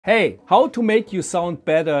Hey, how to make you sound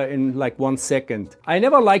better in like 1 second. I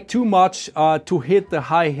never like too much to hit the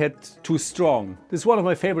hi-hat too strong. This is one of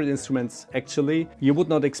my favorite instruments actually. You would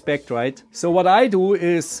not expect, right? So what I do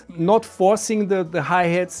is not forcing the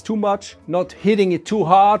hi-hats too much, not hitting it too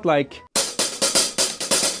hard like,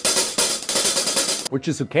 which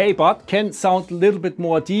is okay, but can sound a little bit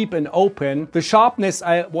more deep and open. The sharpness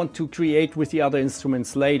I want to create with the other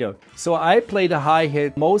instruments later. So I play the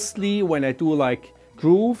hi-hat mostly when I do like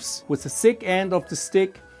grooves with the thick end of the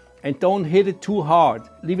stick and don't hit it too hard.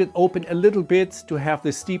 Leave it open a little bit to have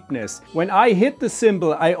the steepness. When I hit the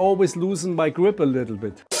cymbal, I always loosen my grip a little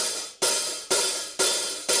bit.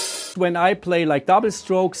 When I play like double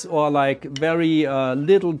strokes or like very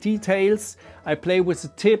little details, I play with the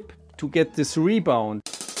tip to get this rebound.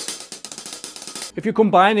 If you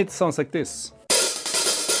combine it, it sounds like this.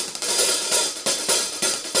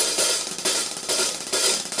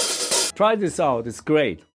 Try this out, it's great.